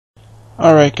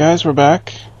Alright guys, we're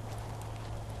back.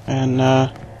 And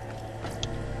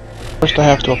first I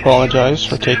have to apologize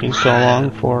for taking so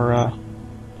long for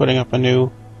putting up a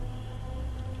new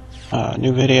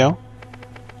video.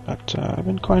 But I've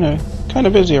been kind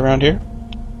of busy around here.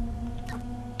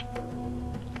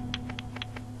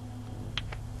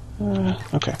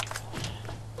 Okay.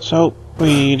 So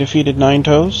we defeated Nine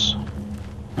Toes,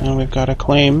 and we've got to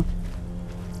claim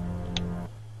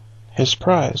his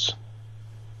prize.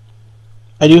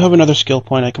 I do have another skill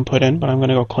point I can put in, but I'm going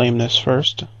to go claim this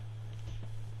first.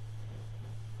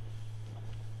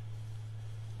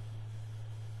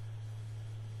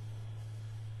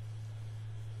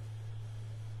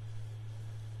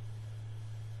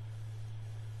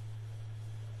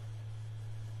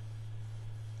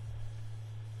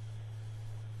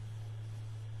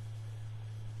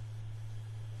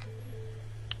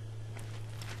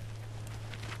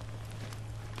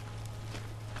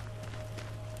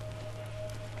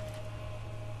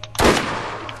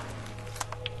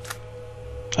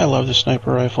 I love the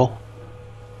sniper rifle.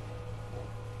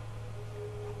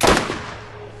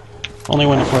 Only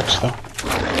when it works, though.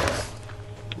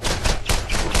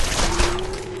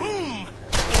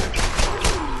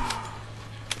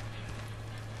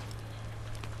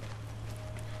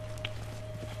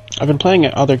 I've been playing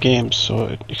at other games,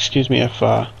 so excuse me if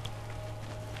I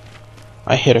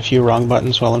hit a few wrong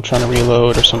buttons while I'm trying to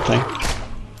reload or something.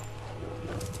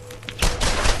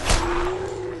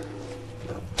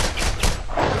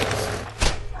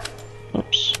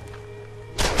 Oops.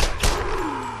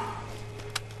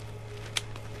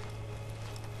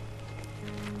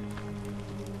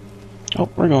 Oh,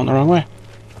 we're going the wrong way.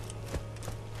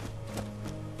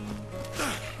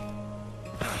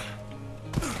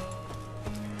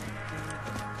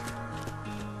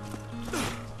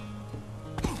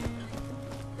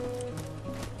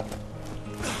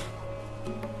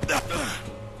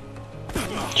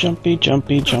 Jumpy,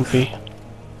 jumpy, jumpy.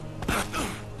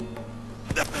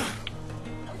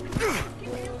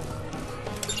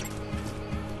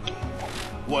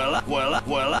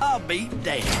 Well, I'll be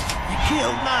damned. You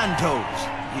killed Nine Toes.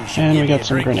 You should And give we me got a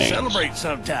some drink to grenades. celebrate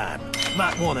sometime.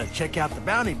 Might want to check out the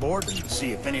bounty board and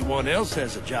see if anyone else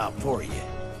has a job for you.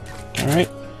 Alright,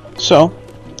 so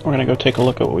we're gonna go take a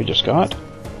look at what we just got.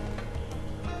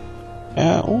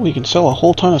 Oh, we can sell a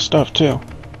whole ton of stuff too.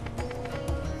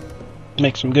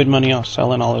 Make some good money off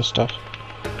selling all this stuff.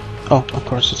 Oh, of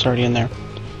course, it's already in there.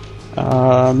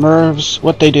 Mervs,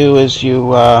 what they do is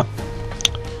you,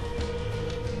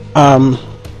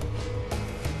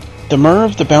 the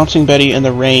Merv, the Bouncing Betty, and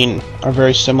the Rain are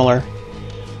very similar.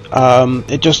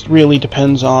 It just really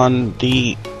depends on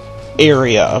the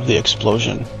area of the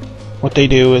explosion. What they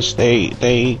do is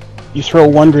you throw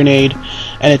one grenade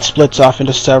and it splits off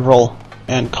into several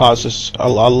and causes a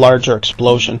larger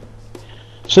explosion.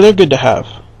 So they're good to have.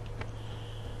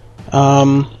 Let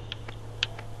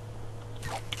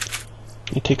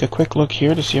me take a quick look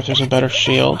here to see if there's a better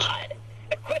shield.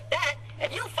 Equip that, and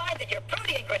you'll find that your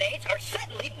protein grenades are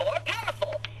suddenly more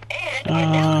powerful, and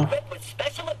are now equipped with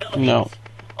special abilities. No.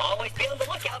 Always be on the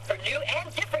lookout for new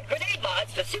and different grenade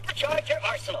mods to supercharge your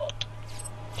arsenal.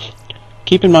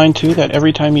 Keep in mind too that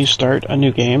every time you start a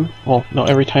new game, well, no,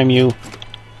 every time you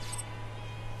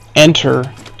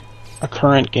enter a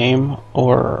current game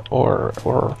or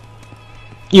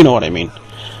you know what I mean.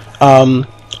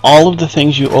 All of the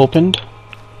things you opened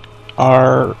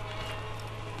are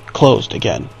closed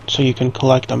again, so you can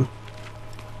collect them,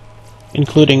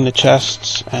 including the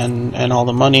chests and all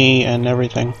the money and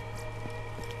everything.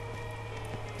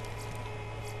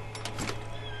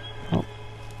 Oh,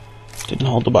 didn't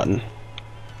hold the button.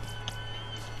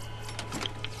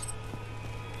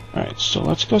 Alright, so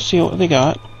let's go see what they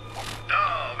got.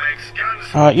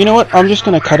 You know what? I'm just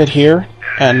gonna cut it here,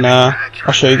 and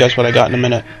I'll show you guys what I got in a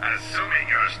minute. Assuming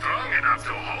you're strong enough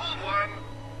to hold one.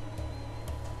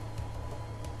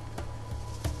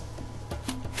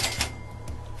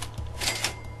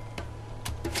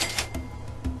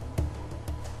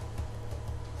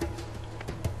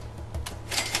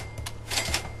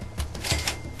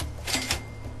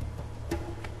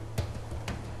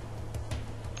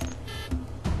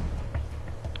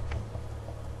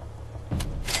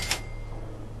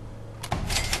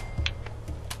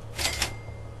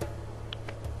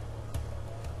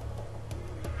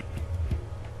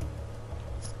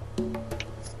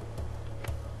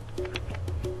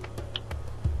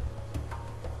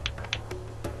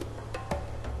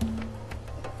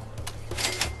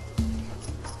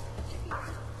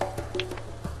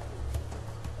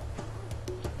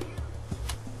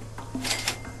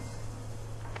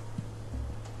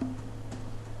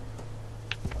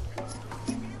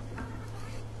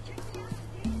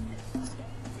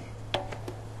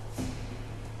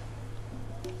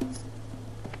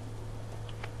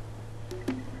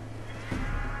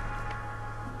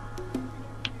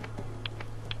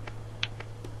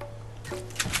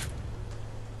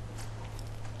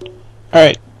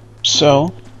 Alright,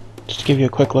 so, just to give you a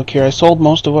quick look here, I sold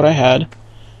most of what I had,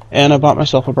 and I bought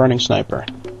myself a burning sniper.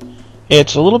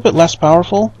 It's a little bit less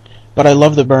powerful, but I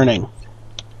love the burning.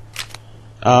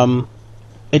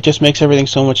 It just makes everything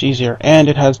so much easier, and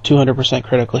it has 200%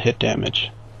 critical hit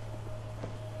damage.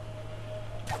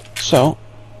 So,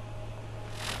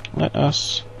 let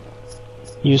us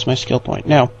use my skill point.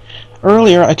 Now,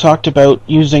 earlier I talked about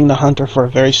using the hunter for a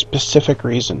very specific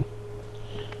reason.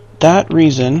 That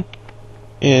reason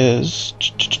is...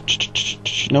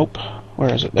 Nope.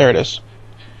 Where is it? There it is.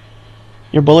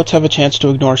 Your bullets have a chance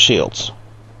to ignore shields.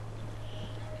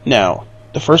 Now,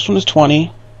 the first one is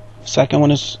 20, second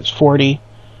one is 40,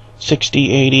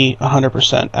 60, 80,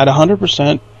 100%. At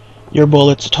 100%, your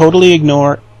bullets totally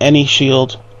ignore any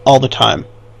shield all the time.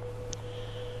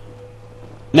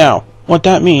 Now, what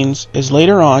that means is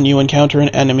later on you encounter an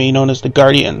enemy known as the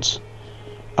Guardians,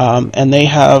 and they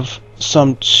have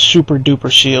some super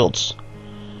duper shields.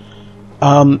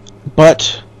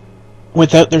 But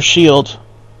without their shield,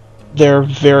 they're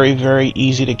very, very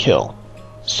easy to kill.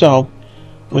 So,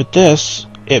 with this,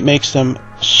 it makes them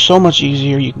so much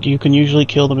easier. You can usually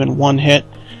kill them in one hit,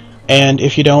 and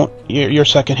if you don't, your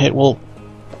second hit will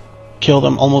kill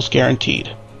them almost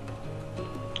guaranteed.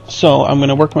 So, I'm going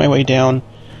to work my way down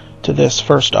to this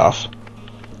first off.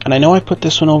 And I know I put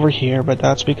this one over here, but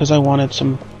that's because I wanted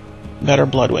some better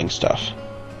Bloodwing stuff.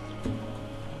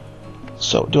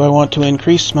 So, do I want to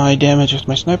increase my damage with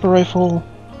my sniper rifle,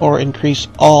 or increase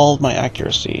all my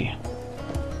accuracy?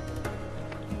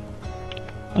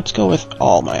 Let's go with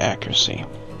all my accuracy.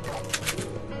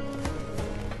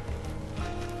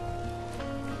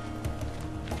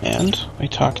 And we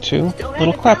talk to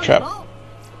Little Claptrap.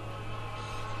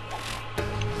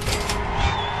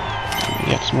 And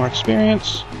we get some more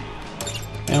experience.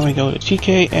 And we go to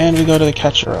TK, and we go to the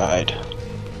Catch a Ride.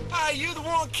 Hey, you the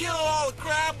one killing all the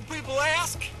crap when people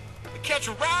ask? The Catch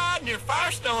a Ride near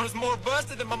Firestone is more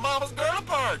busted than my mama's girl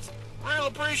parts. Real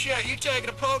appreciate you taking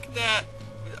a poke at that.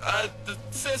 The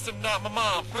system, not my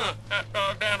mom. That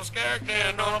dog down the character,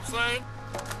 you know what I'm saying?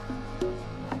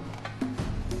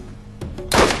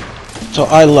 So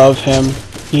I love him.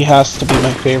 He has to be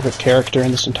my favorite character in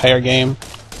this entire game.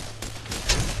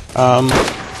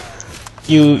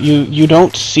 You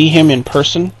don't see him in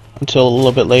person until a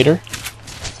little bit later.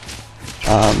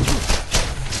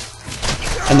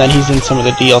 And then he's in some of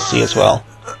the DLC as well.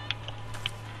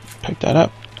 Pick that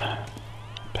up.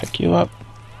 Pick you up.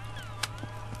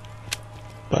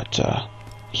 But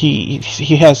he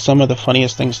has some of the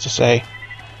funniest things to say.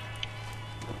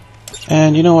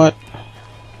 And you know what?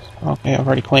 Okay, I've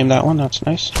already claimed that one. That's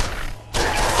nice.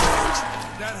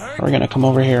 We're gonna come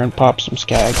over here and pop some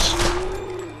skags.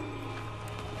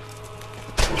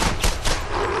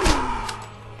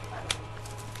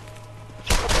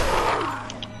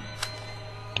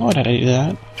 Why did I do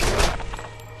that?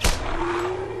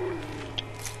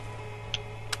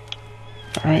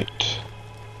 Alright.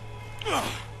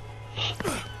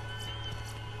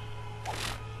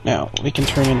 Now, we can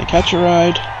turn in the Catch a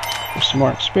Ride for some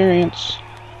more experience.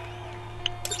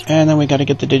 And then we gotta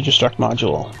get the Digistruct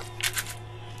module.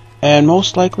 And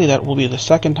most likely that will be the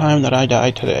second time that I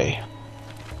die today.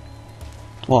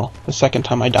 Well, the second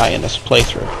time I die in this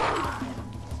playthrough.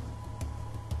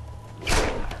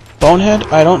 Bonehead,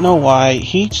 I don't know why,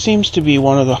 he seems to be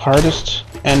one of the hardest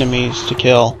enemies to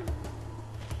kill.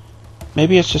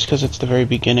 Maybe it's just because it's the very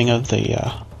beginning of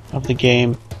the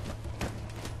game.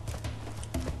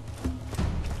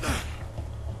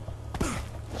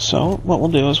 So, what we'll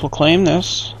do is we'll claim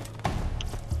this.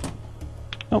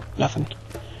 Nope, nothing.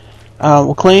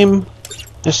 We'll claim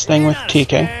this thing with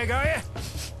TK.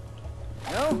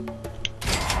 No?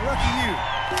 Lucky you.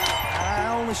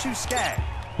 I only shoot skag.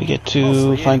 We get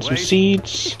to find some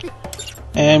seeds,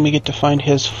 and we get to find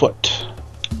his foot.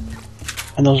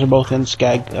 And those are both in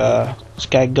Skag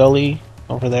Gully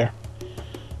over there.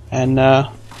 And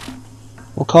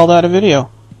we'll call that a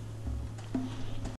video.